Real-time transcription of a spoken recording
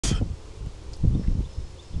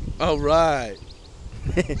All right.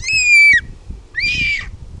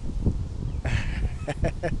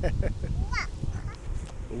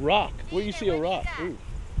 Rock. Where you see a rock? Ooh.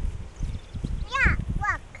 Yeah,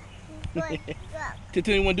 rock. Good, rock. Did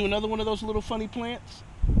anyone do another one of those little funny plants?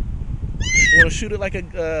 Want to shoot it like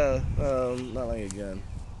a, not like a gun.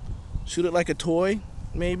 Shoot it like a toy,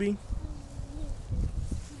 maybe?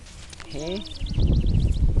 Hmm?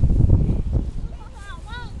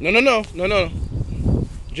 No.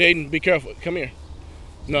 Jayden, be careful. Come here.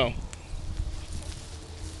 No.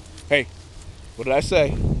 Hey, what did I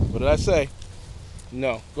say? What did I say?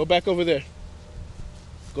 No. Go back over there.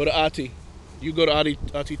 Go to Ati. You go to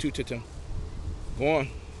Ati too, Titim. Go on.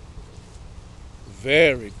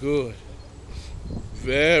 Very good.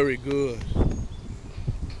 Very good.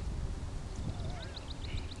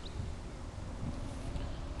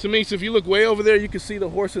 Tamis, if you look way over there, you can see the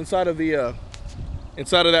horse inside of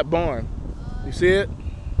that barn. You see it?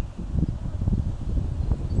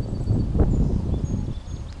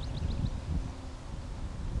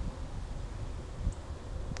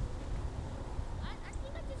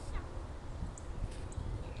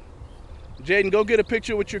 Jayden, go get a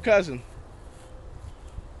picture with your cousin.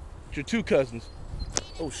 With your two cousins.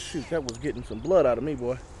 Oh shoot, that was getting some blood out of me,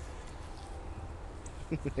 boy.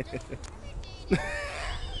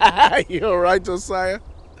 You alright, Josiah?